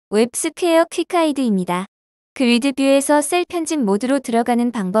웹스퀘어 퀵가이드입니다. 그리드뷰에서 셀 편집 모드로 들어가는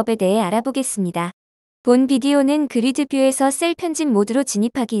방법에 대해 알아보겠습니다. 본 비디오는 그리드뷰에서 셀 편집 모드로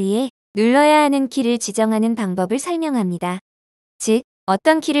진입하기 위해 눌러야 하는 키를 지정하는 방법을 설명합니다. 즉,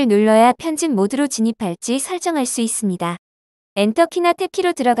 어떤 키를 눌러야 편집 모드로 진입할지 설정할 수 있습니다. 엔터키나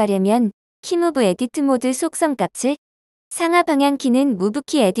탭키로 들어가려면 keyMoveEditMode 속성 값을, 상하 방향키는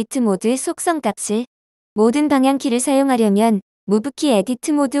moveKeyEditMode 속성 값을, 모든 방향키를 사용하려면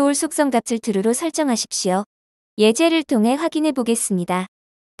moveKeyEditModeAll 속성 값을 true로 설정하십시오. 예제를 통해 확인해 보겠습니다.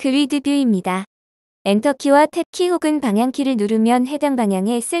 그리드뷰입니다. 엔터키와 탭키 혹은 방향키를 누르면 해당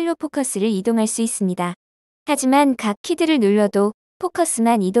방향의 셀로 포커스를 이동할 수 있습니다. 하지만 각 키들을 눌러도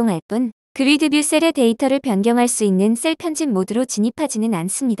포커스만 이동할 뿐 그리드뷰 셀의 데이터를 변경할 수 있는 셀 편집 모드로 진입하지는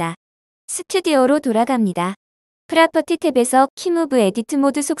않습니다. 스튜디오로 돌아갑니다. 프로퍼티 탭에서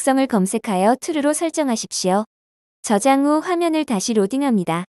keyMoveEditMode 속성을 검색하여 true로 설정하십시오. 저장 후 화면을 다시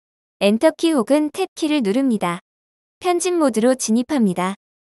로딩합니다. 엔터키 혹은 탭키를 누릅니다. 편집 모드로 진입합니다.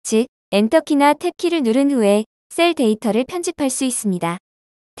 즉, 엔터키나 탭키를 누른 후에 셀 데이터를 편집할 수 있습니다.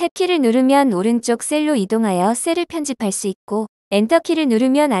 탭키를 누르면 오른쪽 셀로 이동하여 셀을 편집할 수 있고, 엔터키를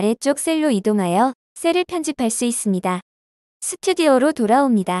누르면 아래쪽 셀로 이동하여 셀을 편집할 수 있습니다. 스튜디오로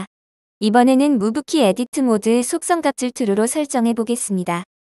돌아옵니다. 이번에는 moveKeyEditMode 속성 값을 true로 설정해 보겠습니다.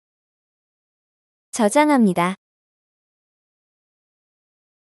 저장합니다.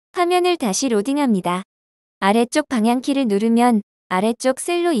 화면을 다시 로딩합니다. 아래쪽 방향키를 누르면 아래쪽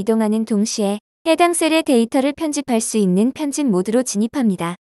셀로 이동하는 동시에 해당 셀의 데이터를 편집할 수 있는 편집 모드로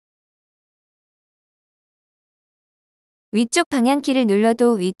진입합니다. 위쪽 방향키를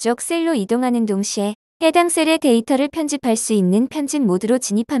눌러도 위쪽 셀로 이동하는 동시에 해당 셀의 데이터를 편집할 수 있는 편집 모드로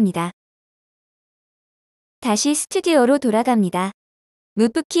진입합니다. 다시 스튜디오로 돌아갑니다.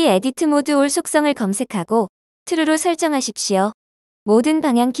 moveKeyEditModeAll 속성을 검색하고 true로 설정하십시오. 모든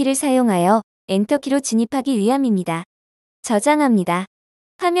방향키를 사용하여 엔터키로 진입하기 위함입니다. 저장합니다.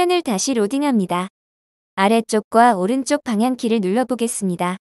 화면을 다시 로딩합니다. 아래쪽과 오른쪽 방향키를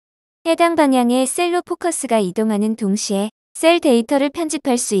눌러보겠습니다. 해당 방향의 셀로 포커스가 이동하는 동시에 셀 데이터를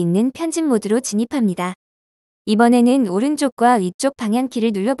편집할 수 있는 편집 모드로 진입합니다. 이번에는 오른쪽과 위쪽 방향키를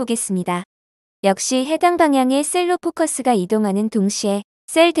눌러보겠습니다. 역시 해당 방향의 셀로 포커스가 이동하는 동시에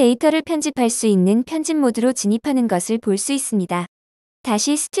셀 데이터를 편집할 수 있는 편집 모드로 진입하는 것을 볼 수 있습니다.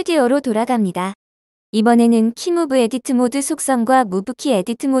 다시 스튜디오로 돌아갑니다. 이번에는 keyMoveEditMode 속성과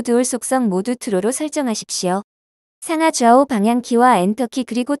moveKeyEditModeAll 속성 모두 true로 설정하십시오. 상하 좌우 방향키와 엔터키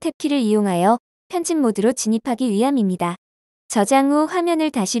그리고 탭키를 이용하여 편집 모드로 진입하기 위함입니다. 저장 후 화면을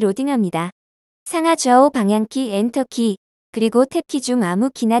다시 로딩합니다. 상하 좌우 방향키, 엔터키, 그리고 탭키 중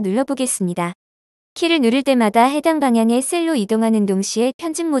아무 키나 눌러보겠습니다. 키를 누를 때마다 해당 방향의 셀로 이동하는 동시에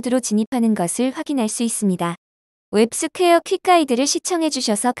편집 모드로 진입하는 것을 확인할 수 있습니다. 웹스퀘어 퀵가이드를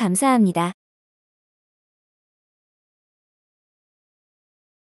시청해주셔서 감사합니다.